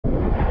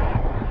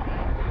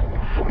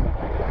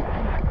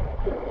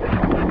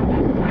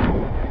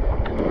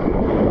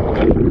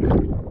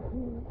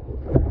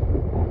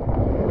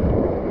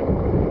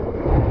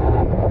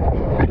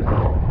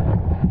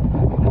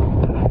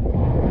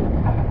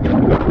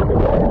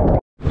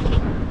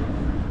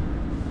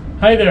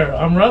Hi there,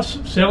 I'm Russ,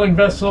 sailing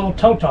vessel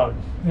Tautog,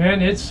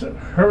 and it's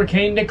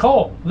Hurricane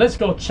Nicole. Let's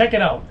go check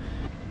it out.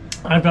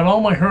 I've got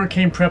all my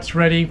hurricane preps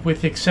ready with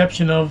the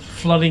exception of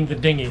flooding the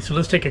dinghy. So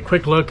let's take a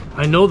quick look.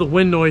 I know the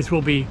wind noise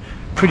will be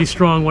pretty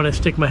strong when I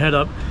stick my head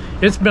up.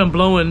 It's been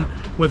blowing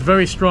with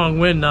very strong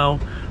wind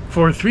now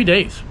for 3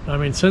 days. I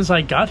mean, since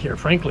I got here,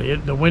 frankly.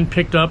 The wind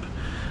picked up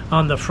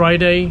on the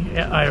Friday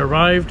I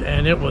arrived,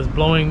 and it was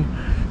blowing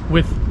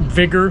with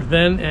vigor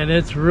then, and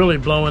it's really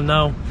blowing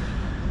now.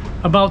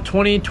 About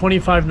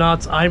 20-25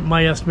 knots,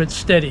 my estimate's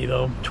steady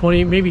though.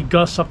 20, maybe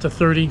gusts up to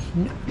 30.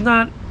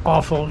 Not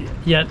awful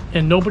yet,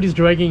 and nobody's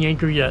dragging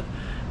anchor yet.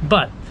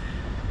 But,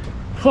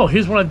 oh,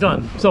 here's what I've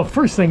done. So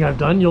first thing I've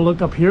done, you'll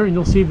look up here and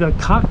you'll see the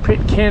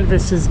cockpit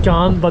canvas is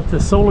gone, but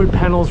the solar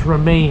panels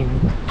remain.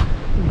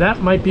 That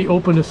might be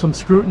open to some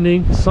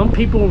scrutiny. Some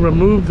people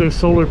remove their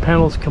solar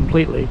panels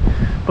completely.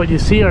 But you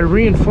see I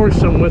reinforced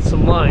them with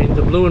some line,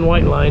 the blue and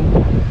white line,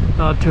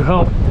 to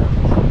help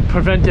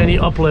prevent any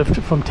uplift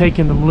from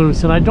taking them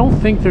loose, and I don't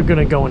think they're going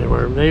to go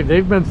anywhere.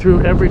 They've been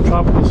through every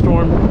tropical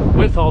storm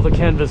with all the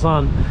canvas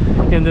on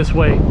in this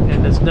way,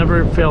 and it's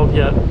never failed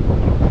yet.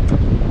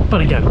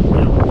 But again,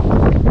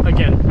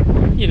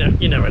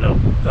 you never know.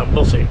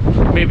 We'll see.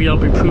 Maybe I'll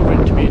be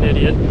proven to be an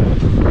idiot.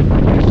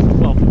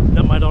 Well,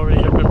 that might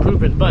already have been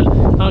proven. But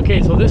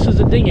okay, so this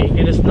is a dinghy,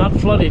 and it's not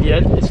flooded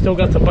yet. It's still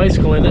got the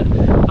bicycle in it.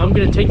 I'm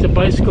going to take the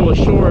bicycle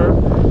ashore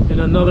in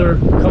another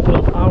couple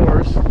of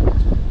hours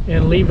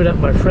and leave it at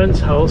my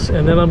friend's house,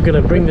 and then I'm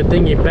going to bring the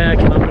dinghy back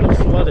and I'm going to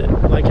flood it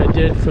like I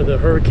did for the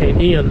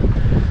Hurricane Ian.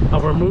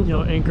 I'll remove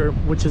anchor,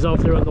 which is out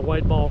there on the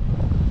white ball.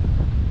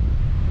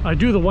 I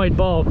do the white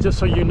ball just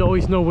so you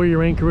always know where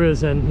your anchor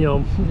is, and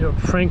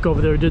Frank over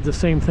there did the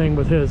same thing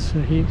with his.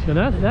 And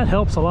that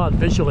helps a lot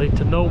visually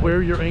to know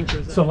where your anchor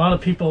is. So a lot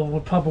of people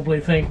would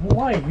probably think,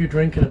 why are you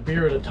drinking a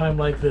beer at a time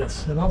like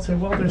this? And I'll say,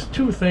 well, there's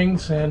two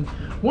things, and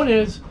one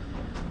is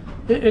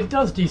it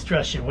does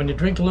de-stress you when you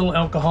drink a little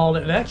alcohol.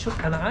 It actually,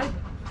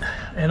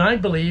 and I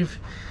believe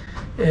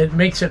it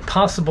makes it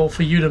possible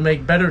for you to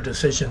make better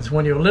decisions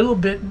when you're a little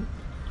bit,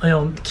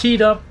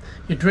 keyed up.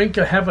 You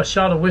have a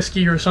shot of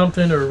whiskey or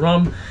something, or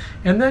rum,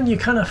 and then you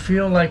kind of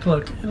feel like,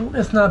 look,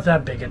 it's not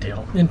that big a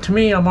deal. And to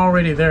me, I'm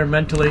already there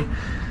mentally.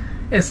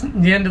 It's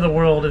the end of the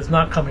world is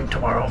not coming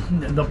tomorrow.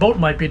 The boat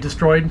might be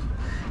destroyed,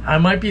 I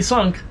might be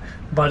sunk,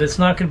 but it's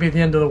not going to be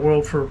the end of the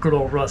world for good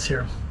old Russ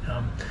here.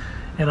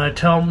 And I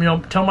tell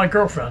my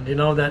girlfriend,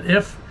 that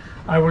if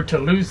I were to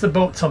lose the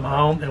boat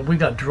somehow and we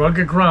got drug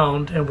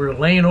aground and we're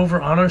laying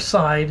over on our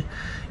side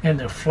and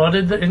they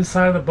flooded the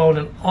inside of the boat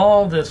and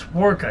all this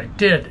work I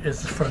did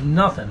is for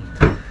nothing,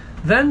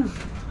 then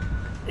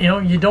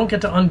you don't get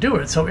to undo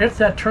it. So if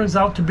that turns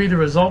out to be the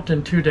result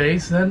in 2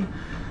 days, then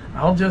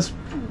I'll just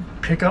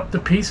pick up the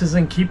pieces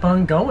and keep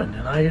on going.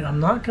 And I'm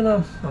not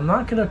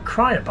gonna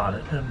cry about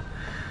it. And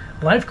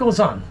life goes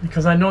on,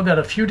 because I know that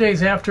a few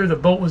days after the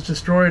boat was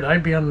destroyed,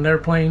 I'd be on an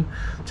airplane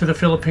to the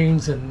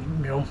Philippines,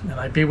 and and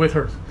I'd be with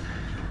her,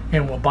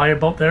 and we'll buy a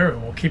boat there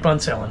and we'll keep on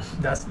sailing.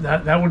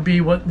 That would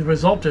be what the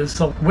result is.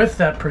 So with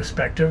that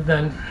perspective,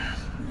 then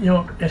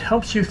it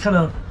helps you kind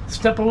of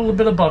step a little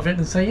bit above it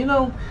and say,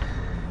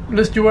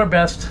 let's do our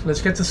best.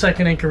 Let's get the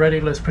second anchor ready.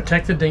 Let's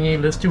protect the dinghy.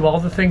 Let's do all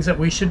the things that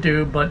we should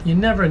do. But you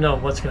never know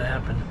what's going to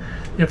happen.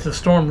 If the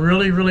storm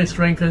really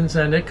strengthens,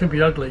 and it could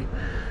be ugly,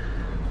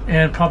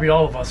 and probably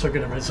all of us are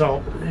going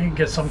to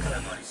get some kind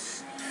of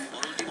advice.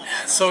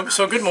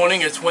 So good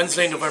morning. It's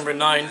Wednesday, November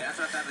 9,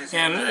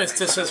 and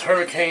this is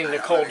Hurricane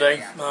Nicole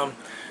day.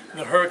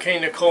 The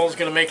Hurricane Nicole is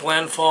going to make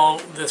landfall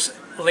this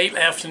late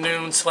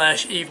afternoon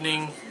 /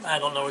 evening. I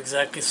don't know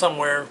exactly,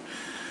 somewhere.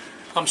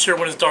 I'm sure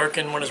when it's dark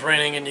and when it's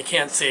raining and you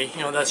can't see.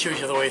 That's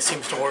usually the way it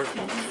seems to work,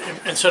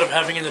 instead of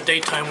having in the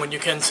daytime when you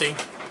can see.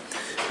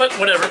 But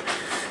whatever.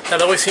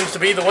 That always seems to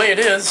be the way it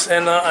is,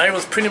 and I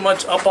was pretty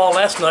much up all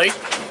last night,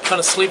 kind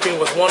of sleeping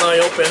with one eye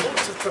open,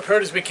 as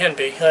prepared as we can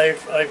be.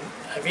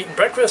 I've eaten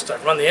breakfast,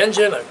 I've run the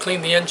engine, I've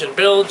cleaned the engine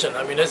bilge, and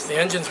the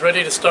engine's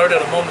ready to start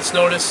at a moment's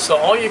notice. So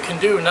all you can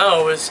do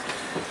now is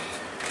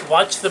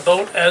watch the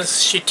boat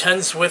as she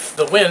tends with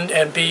the wind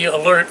and be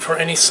alert for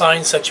any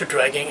signs that you're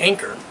dragging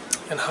anchor.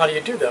 And how do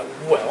you do that?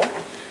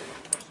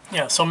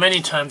 Well, so many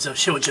times I've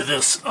showed you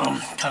this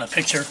kind of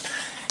picture,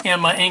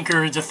 and my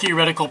anchor, the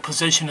theoretical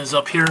position is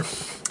up here.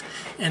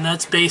 And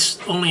that's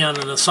based only on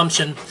an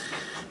assumption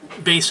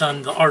based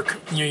on the arc.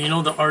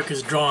 The arc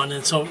is drawn,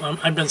 and so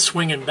I've been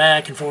swinging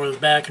back and forth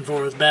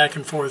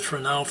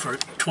for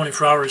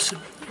 24 hours.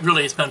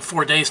 Really, it's been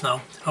 4 days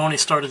now. I only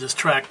started this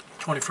track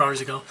 24 hours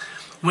ago.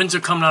 Winds are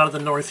coming out of the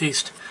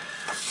northeast.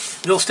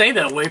 They'll stay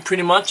that way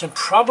pretty much, and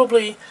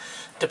probably,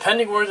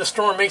 depending where the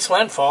storm makes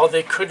landfall,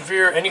 they could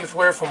veer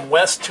anywhere from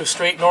west to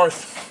straight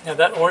north, and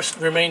that or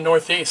remain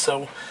northeast.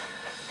 So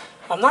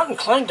I'm not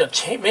inclined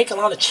to make a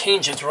lot of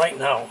changes right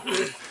now,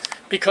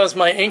 because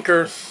my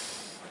anchor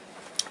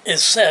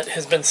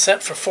has been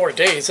set for 4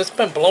 days. It's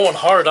been blowing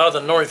hard out of the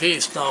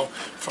northeast now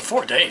for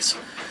 4 days.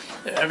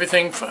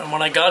 Everything from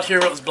when I got here,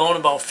 it was blowing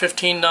about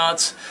 15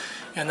 knots,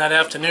 And that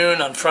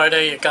afternoon on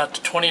Friday it got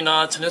to 20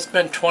 knots, and it's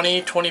been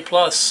 20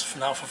 plus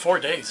now for 4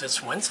 days.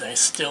 It's Wednesday,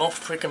 still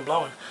freaking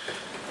blowing.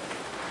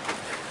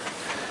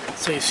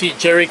 So you see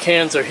jerry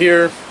cans are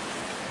here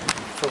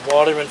for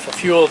water and for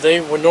fuel. They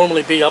would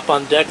normally be up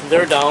on deck,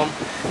 they're down.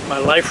 My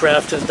life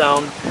raft is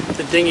down.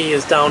 The dinghy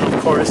is down,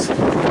 of course.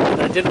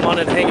 And I didn't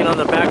want it hanging on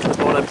the back of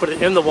the boat. I put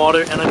it in the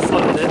water and I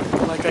flooded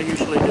it like I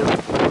usually do.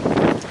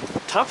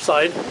 Top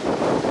side,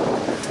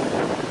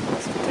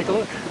 let's take a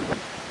look.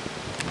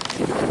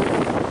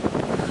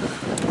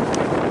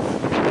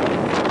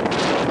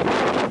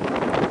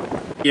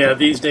 Yeah,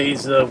 these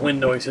days the wind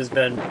noise has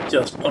been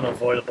just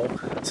unavoidable.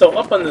 So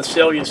up on the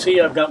sail, you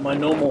see I've got my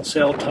normal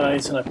sail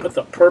ties, and I put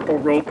the purple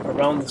rope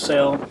around the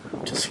sail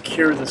to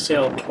secure the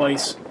sail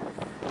twice.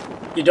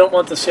 You don't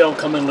want the sail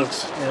coming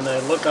loose, and I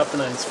look up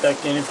and I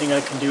inspect anything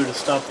I can do to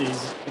stop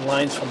these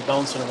lines from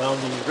bouncing around,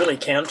 and you really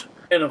can't.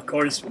 And of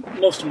course,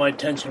 most of my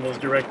attention was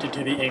directed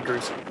to the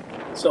anchors.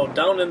 So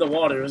down in the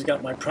water has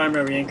got my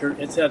primary anchor.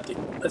 It's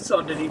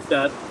underneath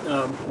that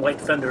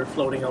white fender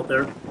floating out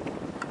there.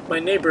 My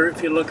neighbor,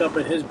 if you look up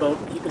at his boat,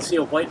 you can see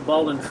a white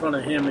ball in front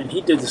of him, and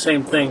he did the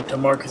same thing to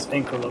mark his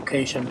anchor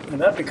location, and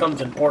that becomes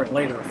important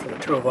later for the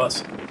two of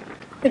us.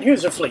 And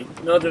here's the fleet.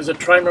 You know, there's a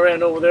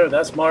trimaran over there,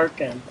 that's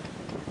Mark, and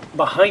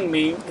behind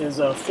me is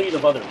a fleet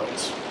of other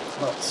boats.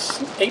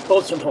 About 8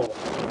 boats in total.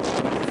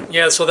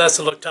 Yeah, so that's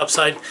the look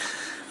topside.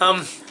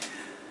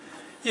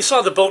 You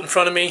saw the boat in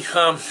front of me,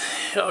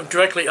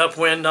 directly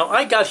upwind. Now,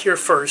 I got here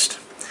first,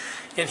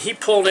 and he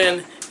pulled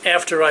in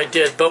after I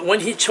did, but when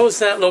he chose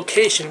that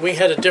location we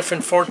had a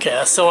different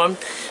forecast, so you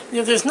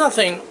know, there's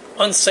nothing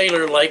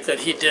unsailor-like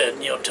that he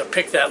did, you know, to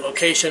pick that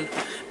location,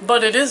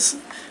 but it is,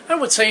 I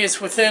would say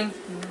it's within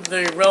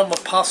the realm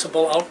of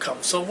possible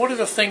outcomes. So what are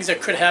the things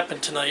that could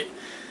happen tonight?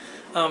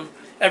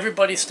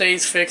 Everybody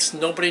stays fixed,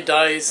 nobody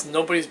dies,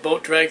 nobody's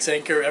boat drags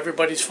anchor,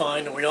 everybody's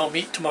fine, and we all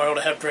meet tomorrow to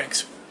have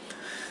drinks.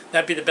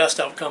 That'd be the best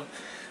outcome.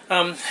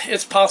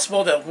 It's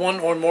possible that one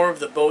or more of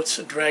the boats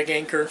drag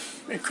anchor.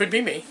 It could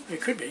be me. It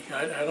could be.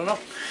 I don't know.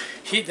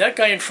 That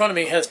guy in front of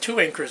me has 2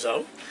 anchors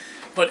out.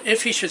 But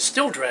if he should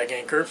still drag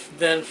anchor,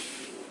 then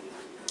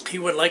he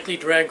would likely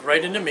drag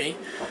right into me.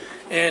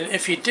 And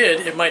if he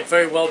did, it might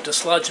very well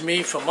dislodge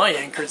me from my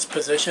anchor's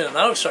position, and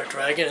I would start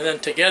dragging, and then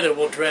together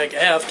we'll drag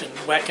aft and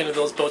whack into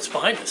those boats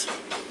behind us.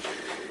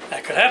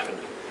 That could happen.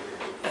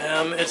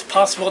 It's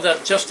possible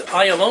that just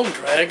I alone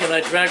drag, and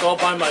I drag all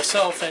by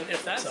myself, and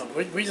if that's so,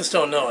 we just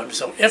don't know.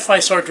 So if I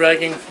start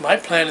dragging, my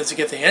plan is to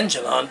get the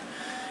engine on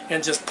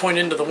and just point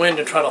into the wind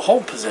and try to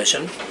hold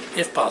position,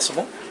 if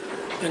possible,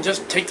 and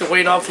just take the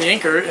weight off the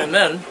anchor, and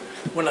then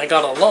when I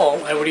got a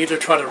lull, I would either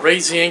try to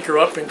raise the anchor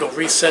up and go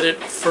reset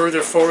it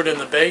further forward in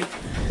the bay.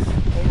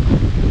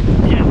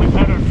 Yeah, we've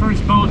had our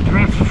first boat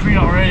drift free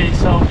already,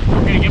 so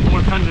we're going to get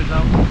more fenders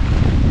out.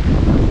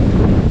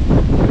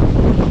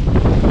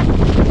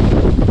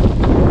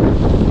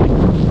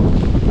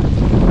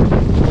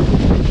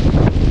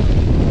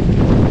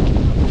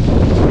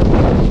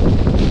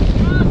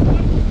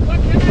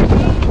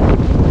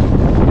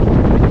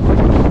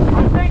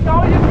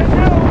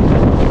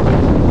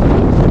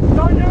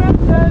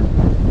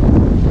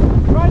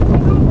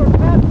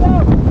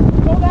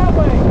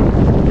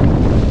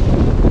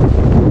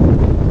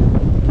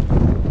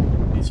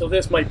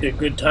 This might be a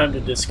good time to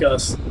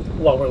discuss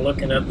while we're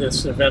looking at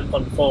this event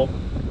unfold.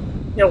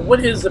 You know,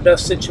 what is the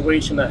best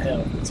situation I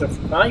have? So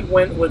if I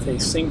went with a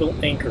single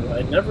anchor,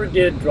 I never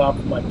did drop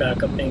my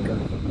backup anchor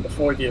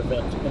before the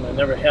event, and I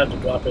never had to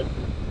drop it.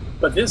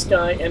 But this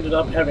guy ended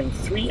up having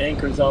 3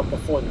 anchors out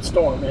before the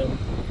storm, and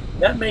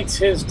that makes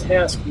his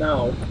task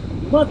now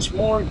much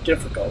more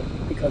difficult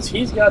because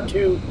he's got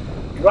to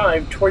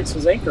drive towards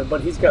his anchor,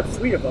 but he's got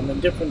 3 of them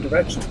in different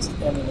directions.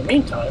 And in the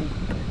meantime,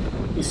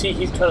 you see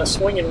he's kind of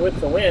swinging with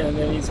the wind,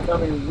 and he's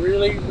coming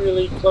really,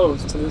 really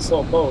close to this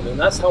old boat. And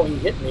that's how he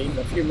hit me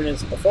a few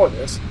minutes before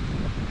this,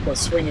 was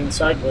swinging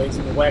sideways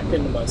and he whacked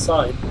into my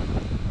side.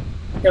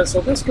 And so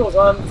this goes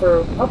on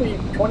for probably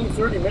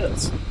 20-30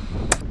 minutes.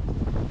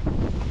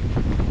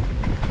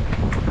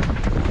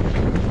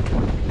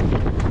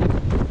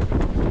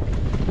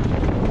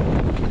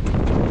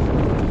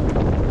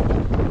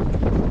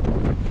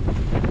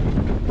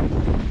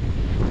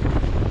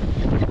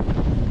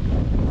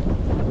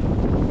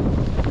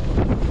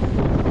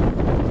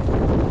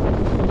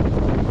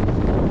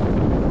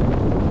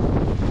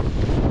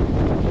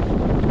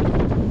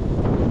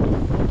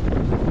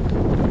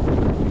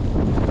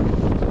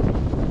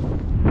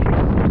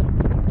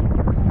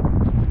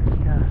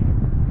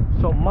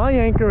 My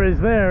anchor is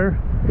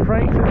there,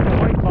 Frank's is the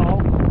white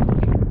ball,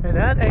 and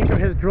that anchor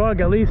has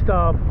drug at least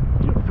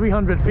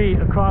 300 feet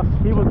across.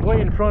 He was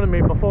way in front of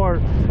me before,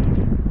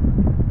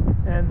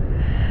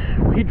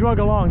 and he drug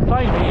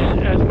alongside me,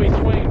 and as we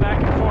swing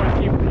back and forth,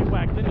 he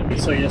whacked into me.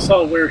 So you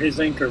saw where his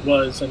anchor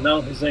was, and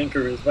now his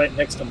anchor is right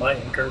next to my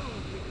anchor.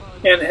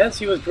 And as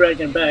he was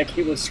dragging back,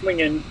 he was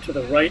swinging to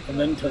the right and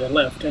then to the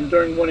left, and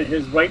during one of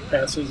his right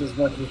passes is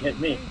when he hit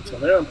me. So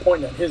there I'm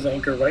pointing at his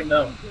anchor right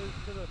now,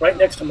 right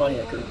next to my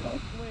anchor, about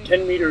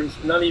 10 meters,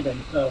 not even,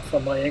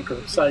 from my anchor,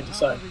 side to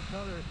side.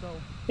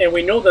 And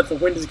we know that the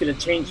wind is going to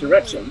change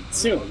direction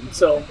soon,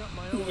 so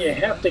you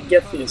have to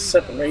get the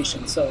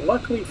separation. So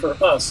luckily for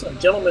us, a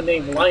gentleman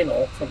named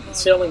Lionel from the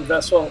sailing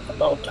vessel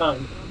About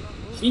Time,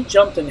 he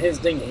jumped in his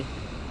dinghy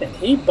and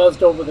he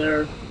buzzed over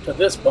there to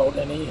this boat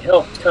and he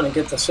helped kind of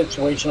get the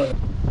situation.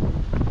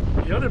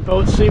 The other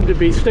boats seem to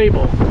be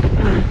stable.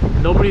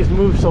 Nobody's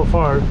moved so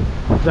far.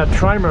 That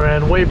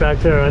trimaran way back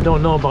there, I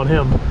don't know about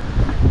him,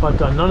 but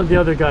none of the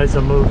other guys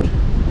have moved.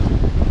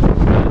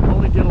 I'm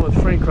only dealing with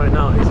Frank right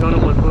now. He's the only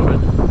one moving.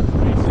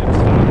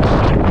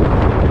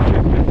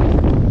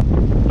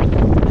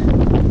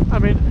 I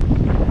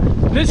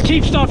mean, let's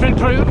keep stuff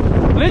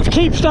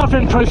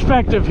in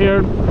perspective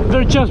here.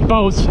 They're just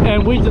boats,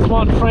 and we just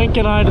want Frank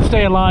and I to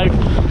stay alive.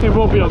 It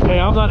will be okay.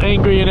 I'm not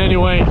angry in any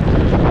way.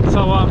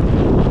 So,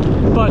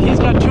 but he's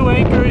got 2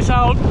 anchors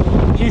out.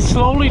 He's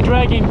slowly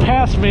dragging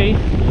past me,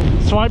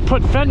 so I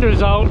put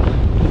fenders out,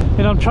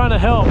 and I'm trying to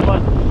help,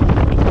 but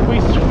we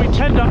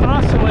tend to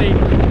oscillate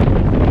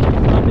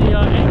on the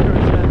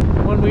anchors,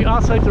 and when we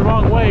oscillate the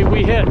wrong way,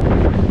 we hit.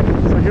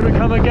 So here we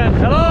come again.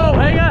 Hello,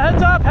 hang on,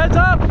 heads up, heads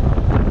up!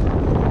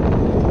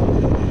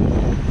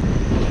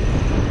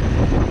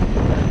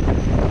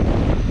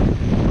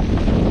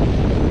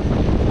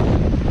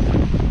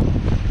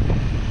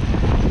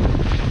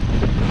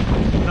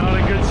 Not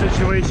a good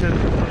situation.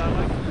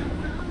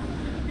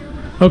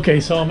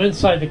 Okay, so I'm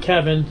inside the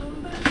cabin.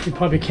 You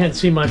probably can't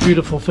see my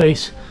beautiful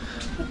face.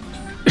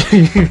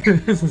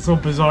 This is so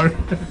bizarre.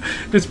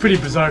 It's pretty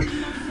bizarre.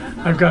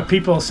 I've got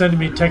people sending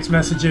me text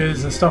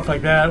messages and stuff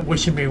like that,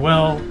 wishing me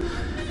well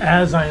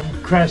as I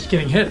am crashed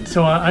getting hit.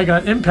 So I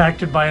got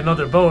impacted by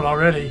another boat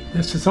already.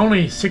 It's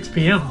only 6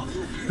 p.m.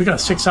 We got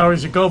 6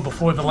 hours to go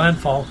before the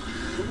landfall.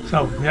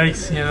 So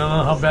yikes, you know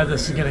how bad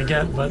this is gonna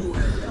get, but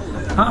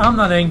I'm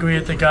not angry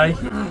at the guy.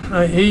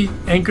 He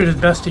anchored as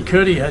best he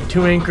could. He had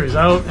 2 anchors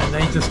out and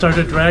they just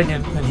started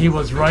dragging, and he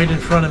was right in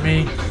front of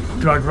me,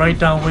 dragged right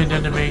downwind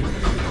into me.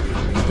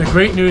 The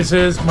great news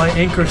is my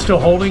anchor is still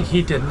holding.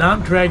 He did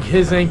not drag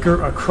his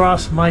anchor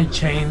across my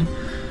chain.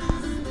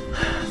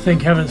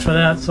 Thank heavens for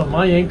that. So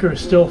my anchor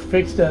is still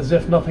fixed as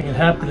if nothing had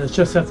happened. It's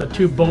just that the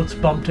 2 boats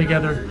bumped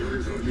together,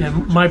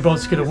 and my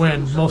boat's going to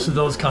win most of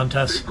those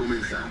contests.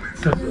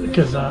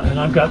 And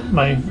I've got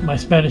my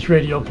Spanish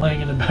radio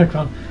playing in the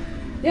background.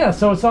 Yeah,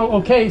 so it's all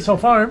okay so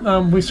far.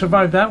 We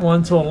survived that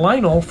one. So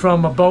Lionel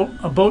from a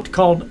boat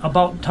called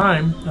About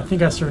Time, I think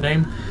that's her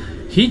name,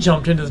 he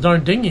jumped in his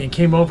darn dinghy and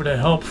came over to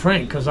help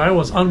Frank, because I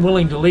was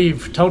unwilling to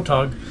leave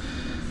Tautog.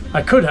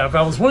 I could have.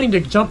 I was willing to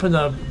jump in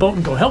the boat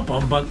and go help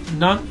him, but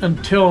not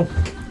until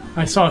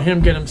I saw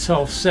him get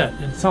himself set.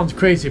 It sounds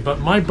crazy, but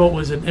my boat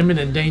was in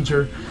imminent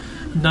danger,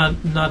 not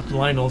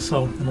Lionel.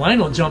 So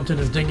Lionel jumped in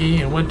his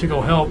dinghy and went to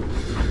go help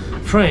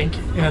Frank,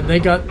 and they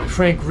got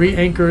Frank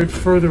re-anchored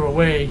further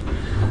away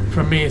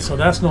from me, so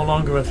that's no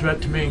longer a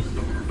threat to me.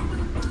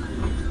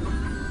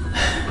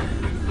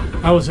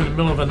 I was in the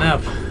middle of a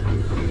nap,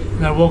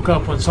 and I woke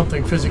up when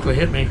something physically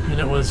hit me, and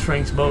it was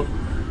Frank's boat.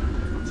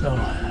 So,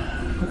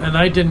 and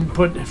I didn't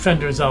put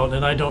fenders out,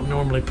 and I don't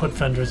normally put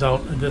fenders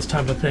out at this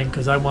type of thing,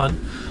 because I'd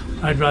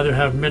rather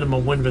have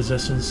minimum wind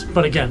resistance.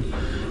 But again,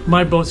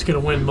 my boat's going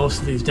to win most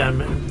of these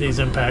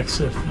impacts.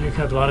 If you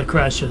have a lot of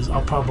crashes,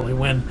 I'll probably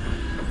win.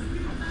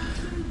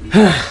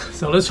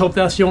 So let's hope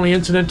that's the only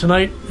incident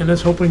tonight, and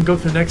let's hope we can go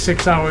through the next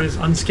 6 hours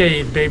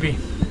unscathed, baby.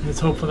 Let's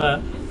hope for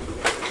that.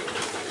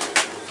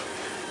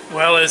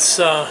 Well, it's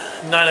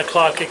 9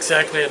 o'clock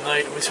exactly at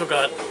night. We still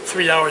got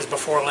 3 hours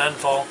before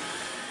landfall.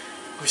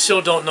 We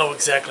still don't know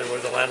exactly where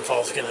the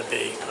landfall is going to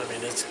be. I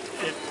mean, it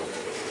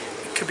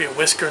could be a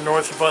whisker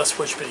north of us,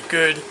 which would be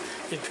good.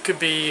 It could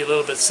be a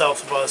little bit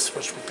south of us,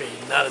 which would be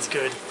not as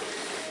good.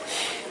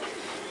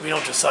 We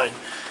don't decide.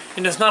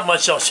 And there's not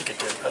much else you could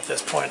do at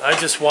this point. I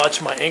just watch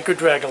my anchor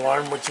drag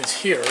alarm, which is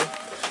here.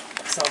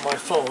 It's on my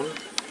phone.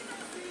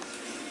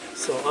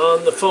 So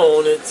on the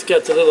phone, it's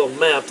got the little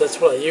map. That's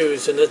what I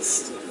use, and it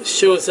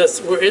shows that's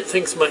where it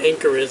thinks my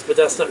anchor is, but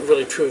that's not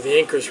really true. The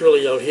anchor is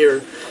really out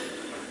here,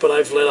 but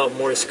I've let out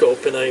more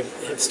scope, and I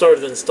have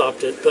started and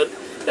stopped it. But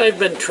I've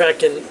been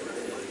tracking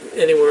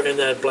anywhere in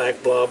that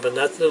black blob, and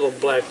that little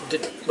black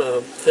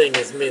thing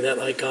is me. That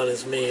icon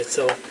is me.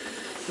 So,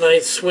 and I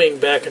swing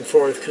back and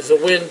forth because the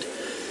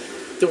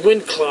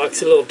wind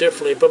clocks a little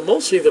differently, but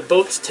mostly the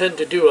boats tend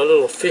to do a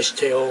little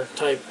fishtail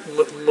type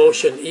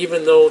motion,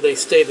 even though they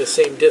stay the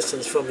same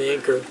distance from the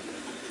anchor.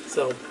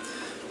 So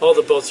all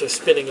the boats are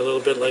spinning a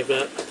little bit like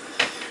that.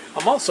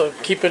 I'm also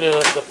keeping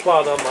the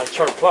plot on my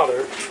chart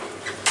plotter,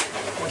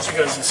 which you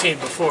guys have seen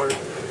before,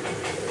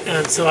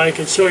 and so I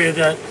can show you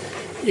that.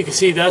 You can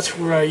see that's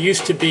where I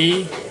used to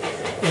be,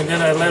 and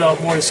then I let out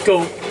more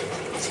scope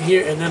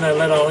here, and then I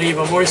let out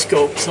even more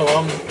scope, so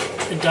I'm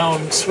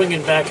down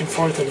swinging back and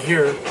forth in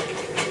here.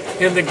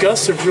 And the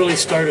gusts have really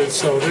started,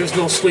 so there's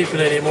no sleeping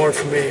anymore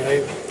for me.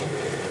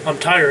 I'm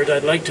tired.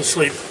 I'd like to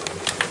sleep.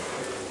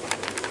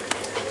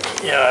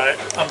 Yeah,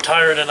 I'm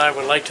tired and I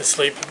would like to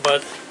sleep,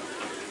 but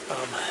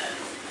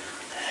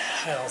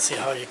I don't see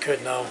how you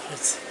could now.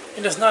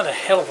 There's not a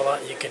hell of a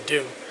lot you can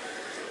do.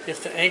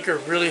 If the anchor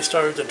really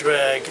started to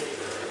drag,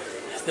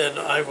 then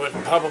I would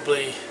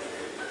probably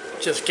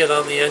just get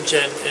on the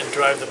engine and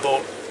drive the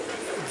boat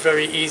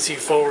very easy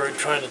forward,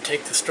 trying to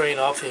take the strain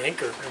off the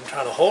anchor and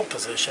try to hold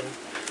position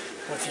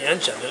with the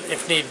engine. And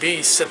if need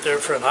be, sit there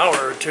for an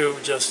hour or two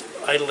just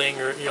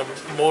idling or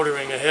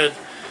motoring ahead.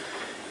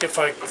 If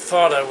I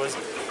thought I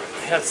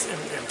had,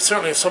 and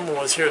certainly if someone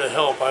was here to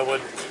help, I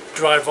would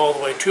drive all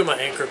the way to my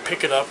anchor,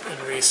 pick it up and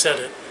reset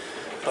it.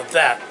 But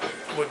that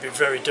would be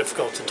very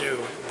difficult to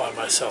do by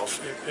myself.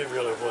 It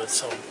really would.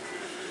 So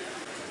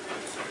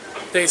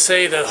they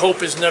say that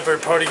hope is never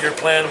part of your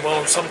plan.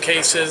 Well, in some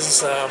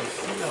cases,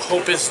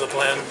 hope is the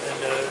plan.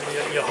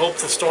 And you hope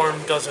the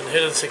storm doesn't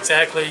hit us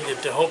exactly. You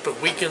hope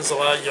it weakens a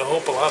lot. You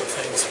hope a lot of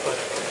things. But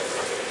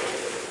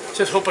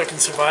just hope I can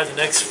survive the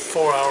next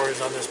 4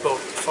 hours on this boat,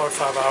 4 or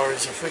 5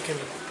 hours. If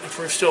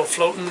we're still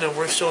floating and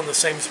we're still in the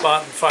same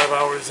spot in 5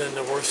 hours, then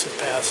the worst has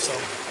passed. So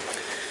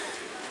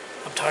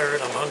I'm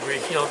tired, I'm hungry.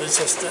 It's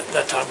just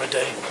that time of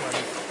day when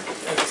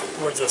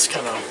we're just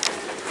kind of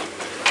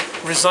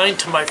resigned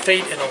to my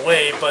fate in a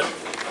way, but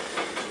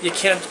you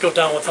can't go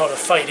down without a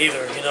fight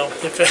either.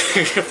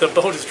 If the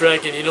boat is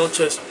dragging, you don't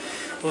just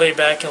lay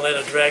back and let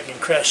it drag and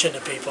crash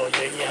into people.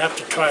 You have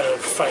to try to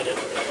fight it.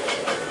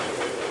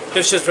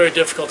 It's just very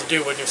difficult to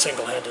do when you're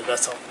single-handed,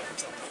 that's all.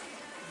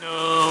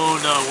 No,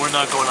 we're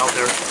not going out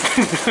there.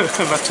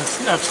 That's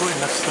just absolutely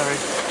necessary.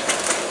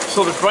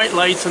 So the bright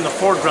lights in the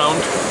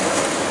foreground,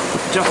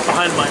 just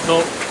behind my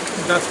boat,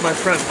 that's my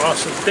friend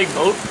Ross's big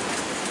boat.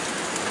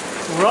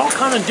 We're all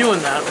kind of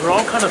doing that. We're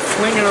all kind of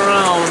flinging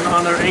around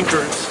on our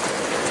anchors.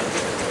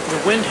 The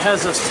wind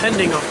has us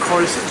tending, of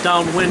course,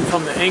 downwind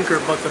from the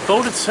anchor, but the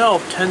boat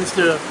itself tends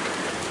to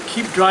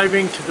keep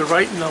driving to the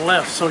right and the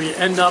left, so you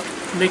end up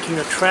making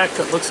a track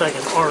that looks like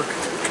an arc.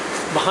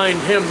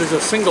 Behind him there's a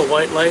single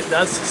white light.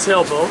 That's the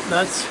sailboat.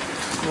 That's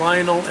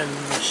Lionel and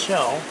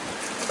Michelle.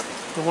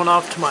 The one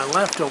off to my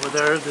left over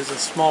there's a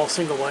small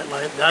single white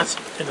light. That's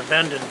an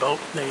abandoned boat.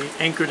 They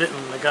anchored it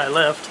and the guy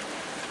left.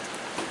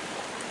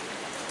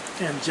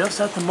 And just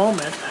at the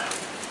moment,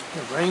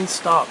 the rain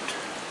stopped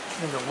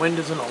and the wind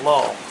is in a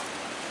lull,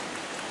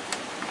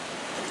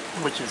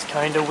 which is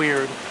kind of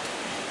weird.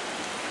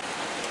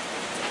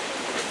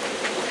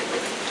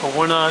 But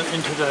we're not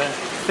into the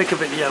thick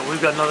of it yet.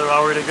 We've got another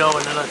hour to go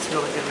and then it's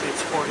really going to get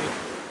sporty.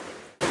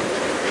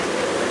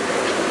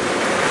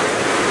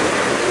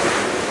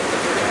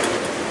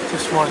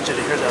 Just wanted you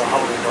to hear that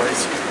howling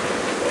noise.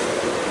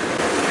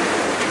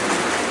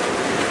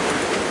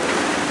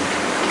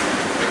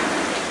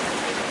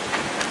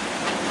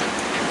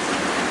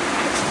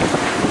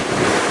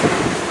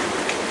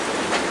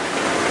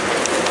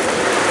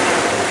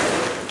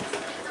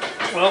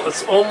 Well,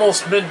 it's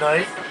almost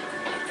midnight.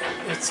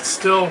 It's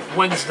still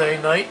Wednesday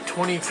night,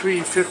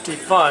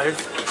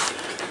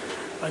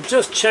 23:55. I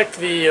just checked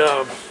the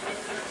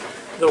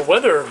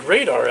weather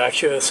radar,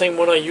 actually, the same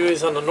one I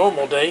use on a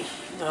normal day.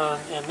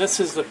 And this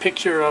is the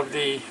picture of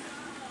the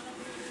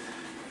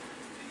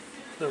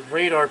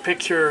radar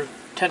picture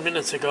 10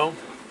 minutes ago.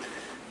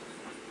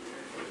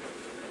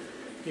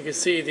 You can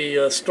see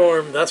the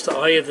storm, that's the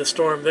eye of the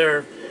storm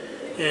there,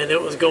 and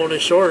it was going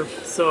ashore.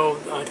 So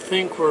I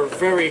think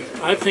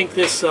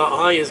this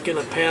eye is going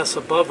to pass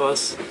above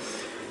us.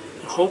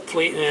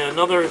 Hopefully in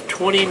another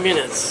 20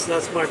 minutes,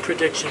 that's my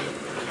prediction,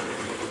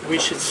 we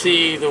should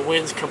see the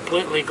winds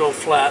completely go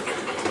flat.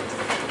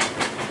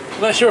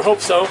 And I sure hope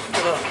so.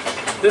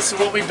 This is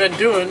what we've been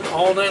doing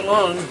all night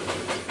long.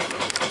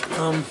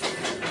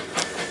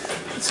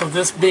 So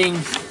this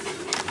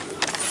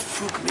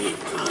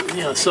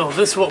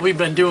is what we've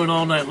been doing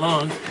all night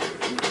long.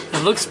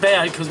 It looks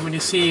bad because when you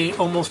see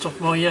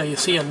you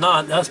see a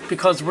knot, that's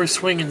because we're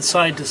swinging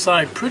side to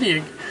side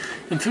pretty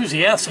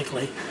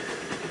enthusiastically.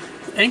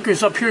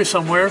 Anchor's up here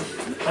somewhere.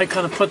 I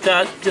kind of put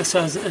that just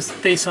as it's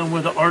based on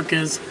where the arc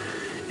is,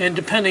 and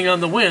depending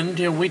on the wind,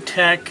 we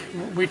track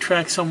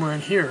somewhere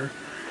in here.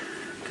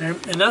 Okay,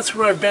 and that's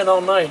where I've been all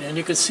night. And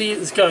you can see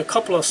it's got a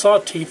couple of saw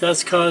teeth.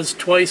 That's because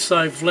twice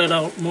I've let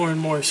out more and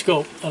more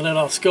scope. I let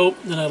out scope,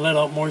 then I let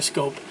out more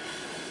scope.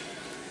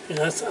 And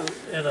this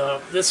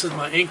is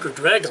my anchor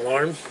drag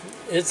alarm.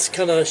 It's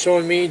kind of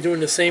showing me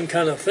doing the same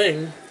kind of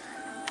thing.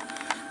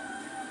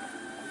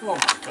 Oh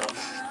my God.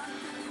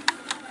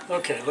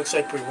 Okay, looks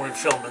like we weren't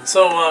filming.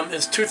 So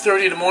it's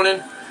 2:30 in the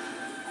morning.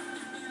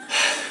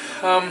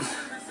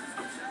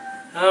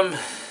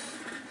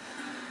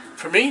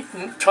 For me,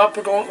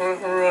 tropical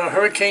or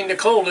Hurricane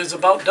Nicole is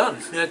about done.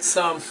 It's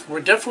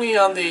we're definitely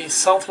on the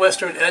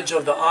southwestern edge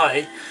of the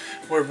eye.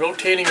 We're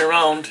rotating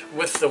around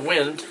with the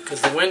wind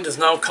because the wind is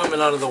now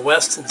coming out of the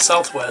west and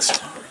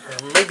southwest,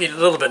 or maybe a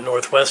little bit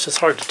northwest. It's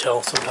hard to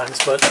tell sometimes,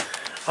 but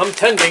I'm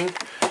tending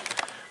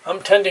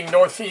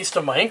northeast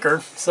of my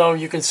anchor, so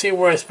you can see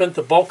where I spent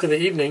the bulk of the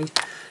evening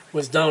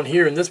was down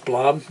here in this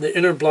blob, the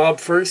inner blob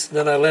first,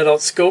 then I let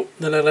out scope,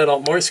 then I let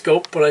out more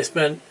scope, but I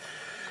spent,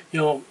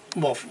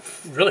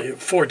 really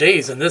 4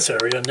 days in this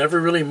area,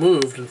 never really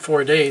moved in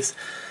 4 days,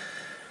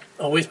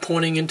 always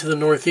pointing into the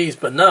northeast,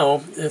 but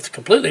now it's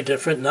completely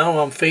different. Now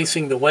I'm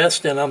facing the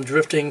west and I'm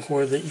drifting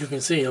where you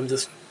can see I'm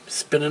just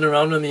spinning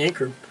around on the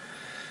anchor.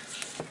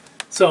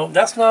 So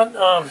that's not,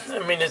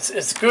 I mean,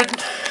 it's good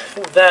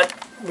that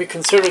we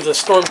consider the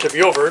storm to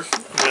be over.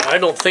 I mean, I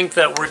don't think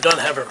that we're done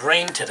having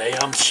rain today.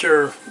 I'm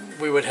sure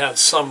we would have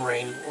some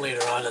rain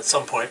later on at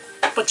some point,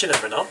 but you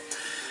never know.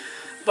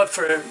 But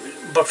for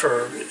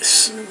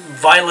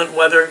violent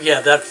weather,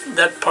 yeah,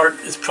 that part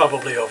is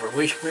probably over.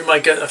 We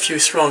might get a few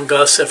strong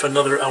gusts if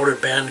another outer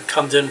band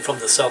comes in from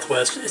the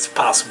southwest. It's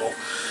possible.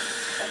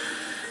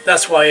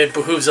 That's why it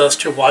behooves us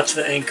to watch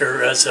the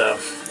anchor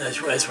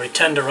as we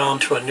tend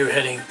around to a new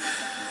heading,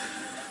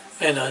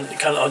 and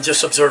kind of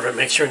just observe it,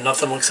 make sure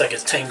nothing looks like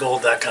it's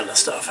tangled, that kind of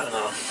stuff, and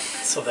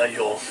so that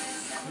you'll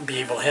be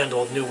able to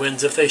handle new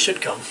winds if they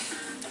should come.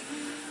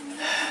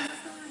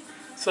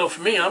 So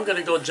for me, I'm going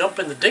to go jump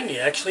in the dinghy,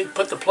 actually,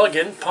 put the plug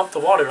in, pump the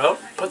water out,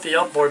 put the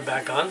outboard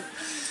back on,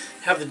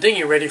 have the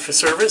dinghy ready for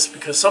service,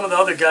 because some of the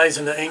other guys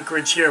in the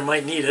anchorage here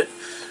might need it.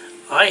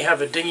 I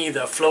have a dinghy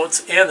that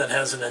floats and that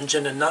has an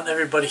engine, and not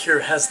everybody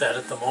here has that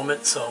at the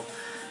moment, so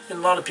and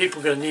a lot of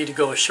people are going to need to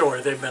go ashore.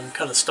 They've been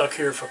kind of stuck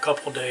here for a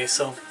couple of days,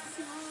 so.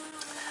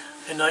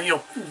 And you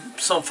know,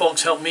 some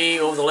folks helped me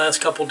over the last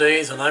couple of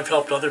days, and I've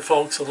helped other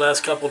folks the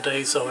last couple of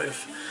days, so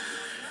if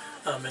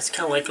it's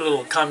kind of like a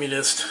little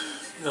communist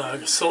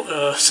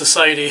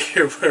society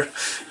here, where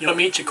you know,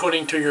 each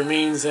according to your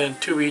means and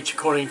to each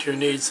according to your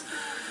needs.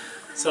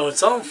 So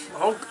it's all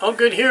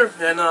good here,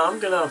 and I'm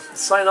gonna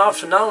sign off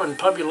for now, and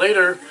probably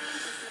later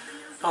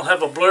I'll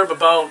have a blurb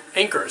about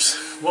anchors,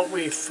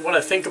 what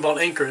I think about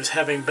anchors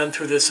having been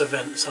through this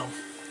event. So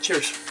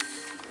cheers.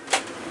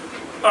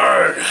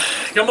 Alright,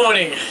 good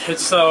morning.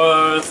 It's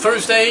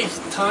Thursday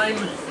time,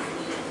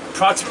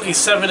 approximately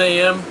 7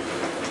 a.m.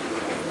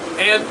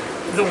 and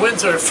the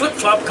winds are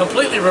flip-flop,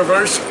 completely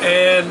reversed,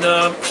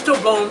 and still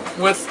blowing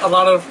with a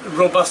lot of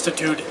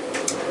robustitude,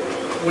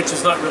 which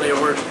is not really a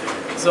word.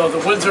 So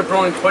the winds are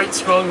blowing quite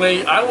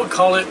strongly. I would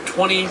call it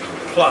 20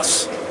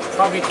 plus,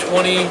 probably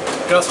 20,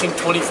 gusting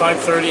 25,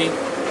 30,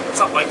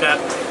 something like that.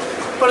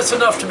 But it's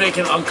enough to make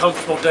an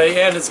uncomfortable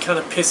day, and it's kind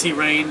of pissy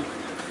rain.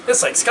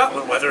 It's like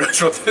Scotland weather,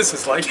 that's what this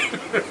is like.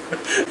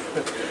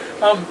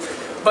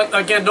 But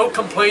again, no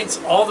complaints.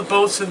 All the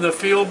boats in the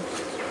field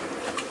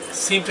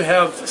seem to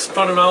have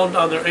spun around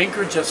on their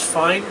anchor just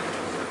fine,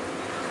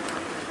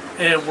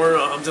 and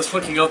I'm just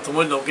looking out the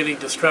window getting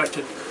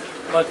distracted.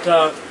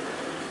 But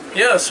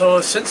yeah,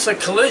 so since the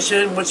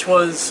collision, which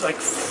was like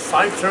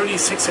 5:30,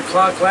 6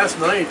 o'clock last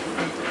night,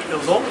 it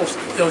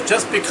was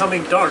just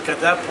becoming dark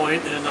at that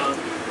point, and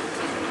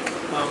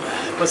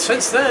but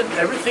since then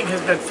everything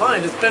has been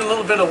fine. It's been a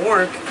little bit of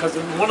work because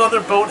one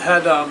other boat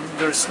had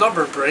their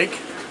snubber break,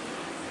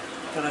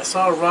 and I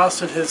saw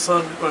Ross and his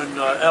son and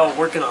Al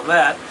working on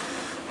that.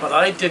 But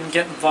I didn't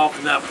get involved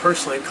in that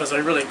personally because I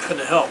really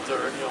couldn't help.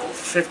 They're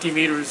 50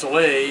 meters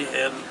away,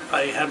 and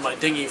I had my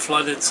dinghy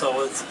flooded,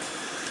 so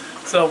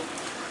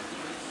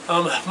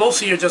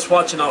mostly you're just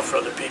watching out for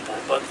other people.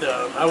 But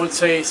I would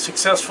say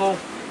successful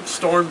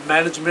storm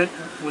management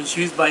was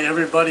used by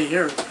everybody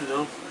here.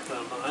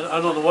 I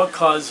don't know what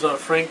caused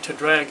Frank to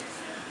drag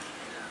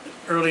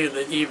early in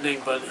the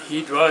evening, but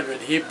he dragged,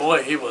 and he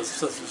was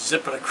just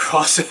zipping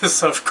across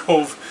this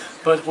cove.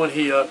 But when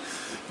he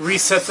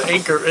reset the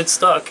anchor, it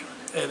stuck.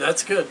 And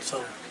that's good,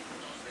 so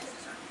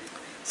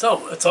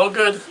it's all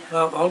good,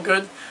 all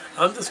good.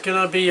 I'm just going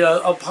to be,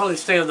 I'll probably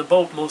stay on the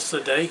boat most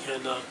of the day,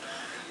 and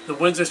the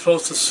winds are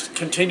supposed to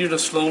continue to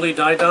slowly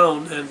die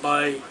down, and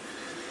by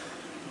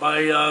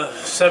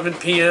 7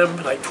 p.m.,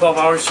 like 12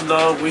 hours from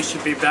now, we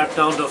should be back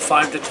down to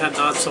 5 to 10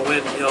 knots of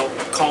wind,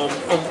 calm,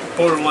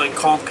 borderline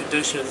calm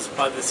conditions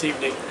by this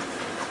evening.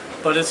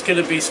 But it's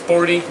going to be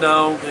sporty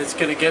now. It's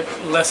going to get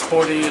less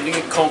sporty and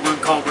get calmer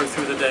and calmer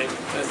through the day,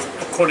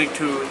 according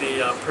to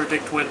the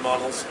predict wind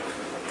models.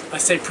 I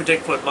say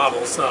predict wind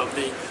models.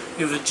 The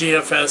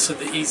GFS and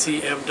the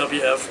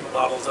ECMWF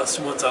models. That's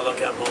the ones I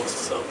look at most.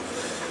 So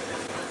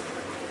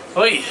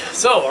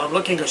I'm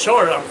looking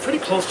ashore. I'm pretty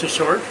close to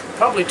shore.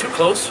 Probably too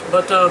close,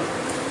 but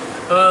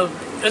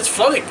it's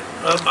flooding.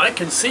 I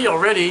can see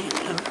already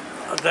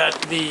that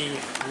the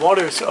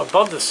water's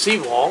above the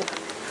seawall.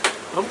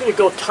 I'm going to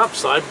go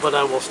topside, but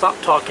I will stop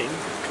talking.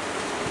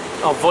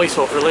 I'll voice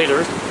over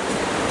later.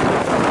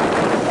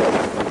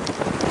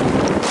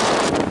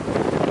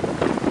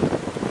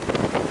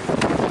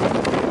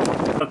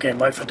 Okay,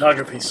 my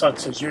photography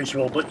sucks as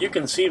usual, but you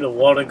can see the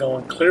water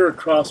going clear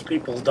across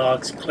people's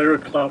docks, clear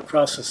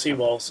across the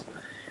seawalls.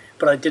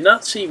 But I did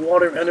not see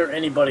water enter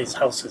anybody's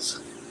houses.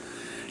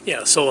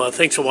 Yeah, so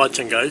thanks for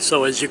watching, guys.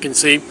 So as you can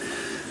see,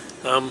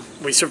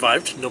 we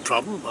survived, no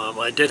problem.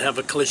 I did have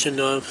a collision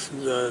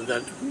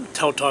that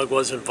Tautog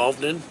was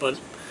involved in, but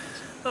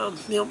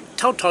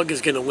Tautog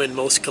is going to win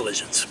most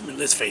collisions. I mean,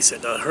 let's face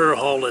it, her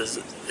hull is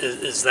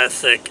that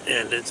thick,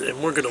 and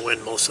we're going to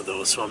win most of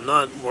those. So I'm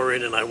not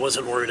worried, and I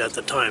wasn't worried at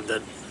the time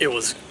that it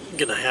was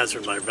going to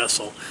hazard my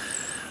vessel.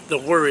 The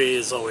worry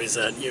is always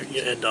that you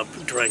end up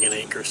dragging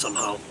anchor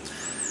somehow.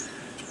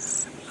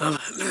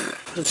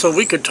 And so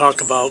we could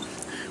talk about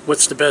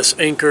what's the best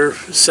anchor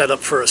setup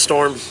for a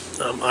storm.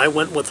 I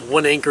went with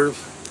one anchor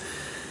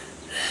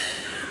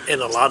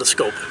and a lot of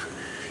scope.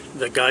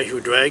 The guy who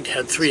dragged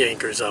had 3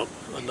 anchors out.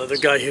 Another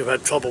guy who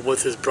had trouble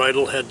with his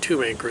bridle had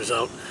 2 anchors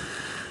out.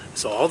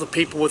 So all the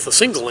people with a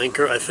single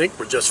anchor, I think,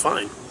 were just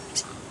fine.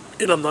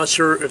 And I'm not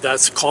sure if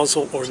that's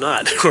causal or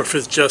not, or if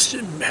it's just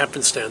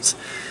happenstance.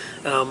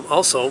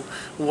 Also,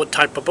 what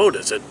type of boat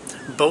is it?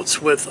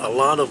 Boats with a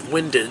lot of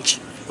windage,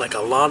 like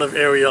a lot of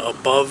area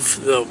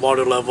above the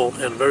water level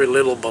and very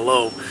little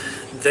below,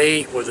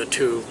 they were the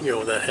 2,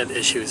 that had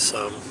issues.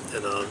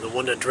 The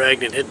one that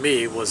dragged and hit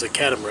me was a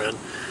catamaran,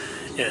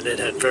 and it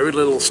had very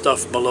little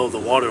stuff below the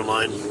water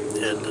line.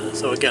 And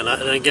so again,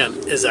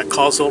 is that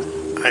causal?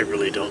 I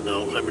really don't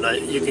know. I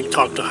mean, you can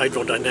talk to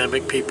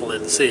hydrodynamic people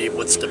and see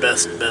what's the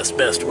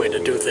best way to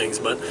do things,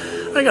 but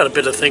I got a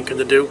bit of thinking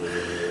to do.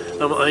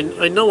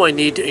 I know I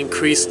need to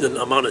increase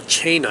the amount of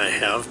chain I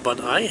have, but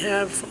I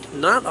have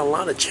not a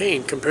lot of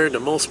chain compared to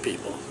most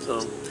people.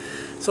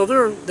 So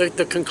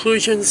the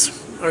conclusions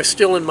are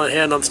still in my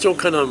head. I'm still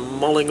kind of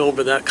mulling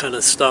over that kind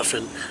of stuff,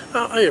 and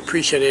I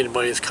appreciate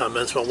anybody's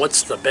comments. Well,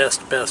 what's the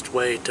best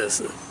way to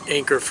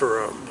anchor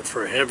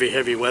for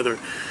heavy weather?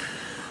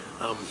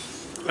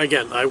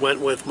 Again, I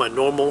went with my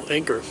normal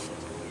anchor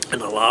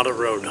and a lot of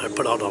road. I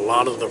put out a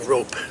lot of the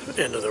rope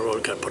end of the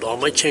road. I put all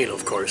my chain,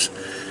 of course.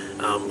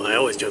 I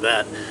always do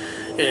that.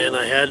 And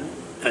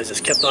I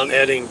just kept on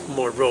adding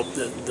more rope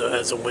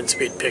as the wind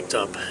speed picked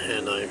up,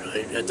 and I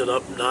ended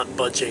up not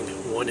budging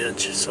 1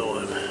 inch.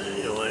 So,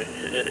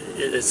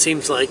 it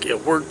seems like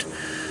it worked,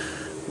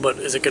 but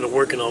is it going to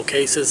work in all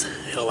cases?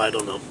 Hell, I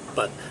don't know.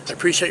 But I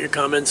appreciate your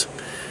comments.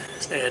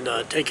 And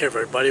take care,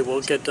 everybody.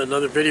 We'll get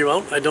another video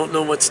out. I don't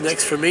know what's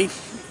next for me.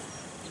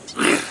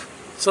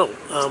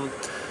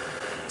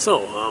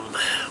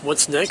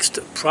 What's next?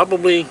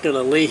 Probably going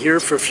to lay here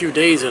for a few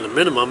days at a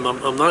minimum.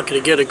 I'm not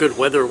going to get a good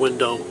weather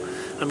window.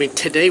 I mean,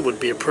 today would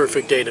be a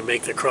perfect day to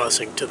make the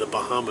crossing to the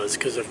Bahamas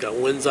because I've got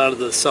winds out of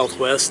the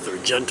southwest. They're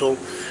gentle.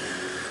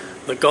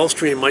 The Gulf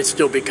Stream might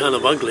still be kind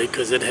of ugly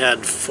because it had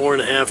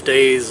 4.5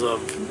 days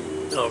of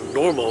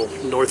normal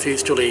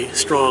northeasterly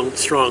strong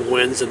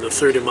winds in the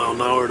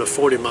 30-mile-an-hour to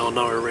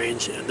 40-mile-an-hour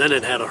range, and then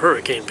it had a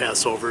hurricane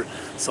pass over.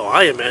 So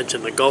I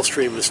imagine the Gulf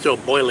Stream is still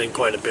boiling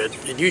quite a bit.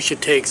 It usually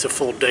takes a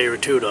full day or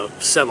 2 to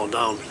settle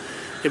down,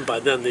 and by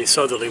then the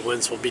southerly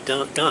winds will be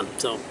gone.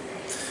 So,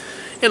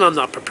 and I'm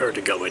not prepared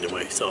to go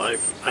anyway. So I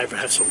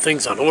have some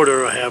things on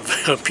order. I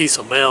have a piece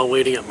of mail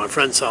waiting at my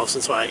friend's house,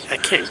 and so I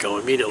can't go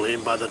immediately.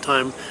 And by the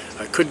time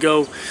I could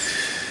go,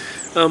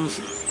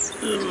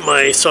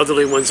 my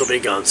southerly winds will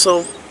be gone.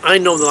 So I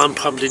know that I'm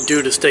probably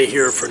due to stay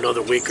here for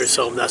another week or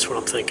so, and that's what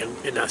I'm thinking,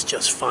 and that's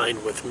just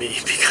fine with me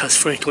because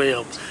frankly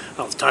I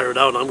was tired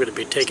out. I'm going to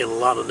be taking a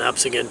lot of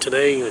naps again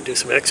today. I'm going to do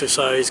some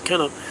exercise,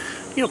 kind of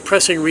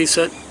pressing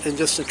reset, and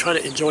just to try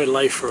to enjoy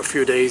life for a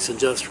few days and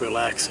just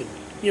relax and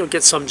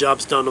get some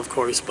jobs done, of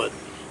course, but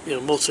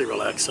mostly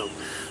relax.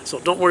 So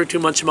don't worry too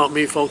much about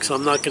me, folks.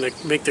 I'm not going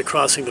to make the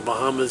crossing to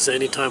Bahamas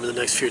anytime in the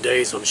next few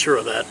days. I'm sure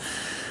of that.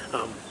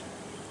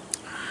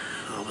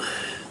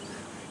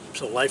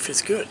 So life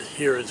is good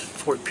here in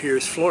Fort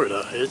Pierce,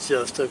 Florida. It's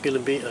just going to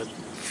be a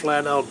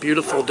flat-out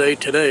beautiful day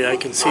today. I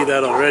can see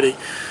that already.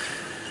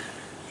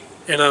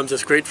 And I'm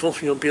just grateful,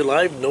 to be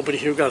alive. Nobody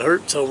here got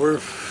hurt, so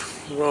we're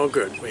all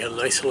good. We had a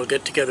nice little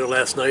get-together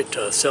last night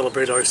to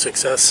celebrate our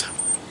success.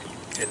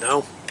 And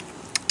now,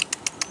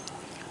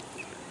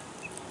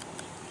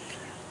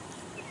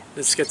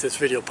 let's get this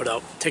video put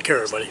out. Take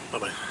care, everybody.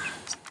 Bye-bye.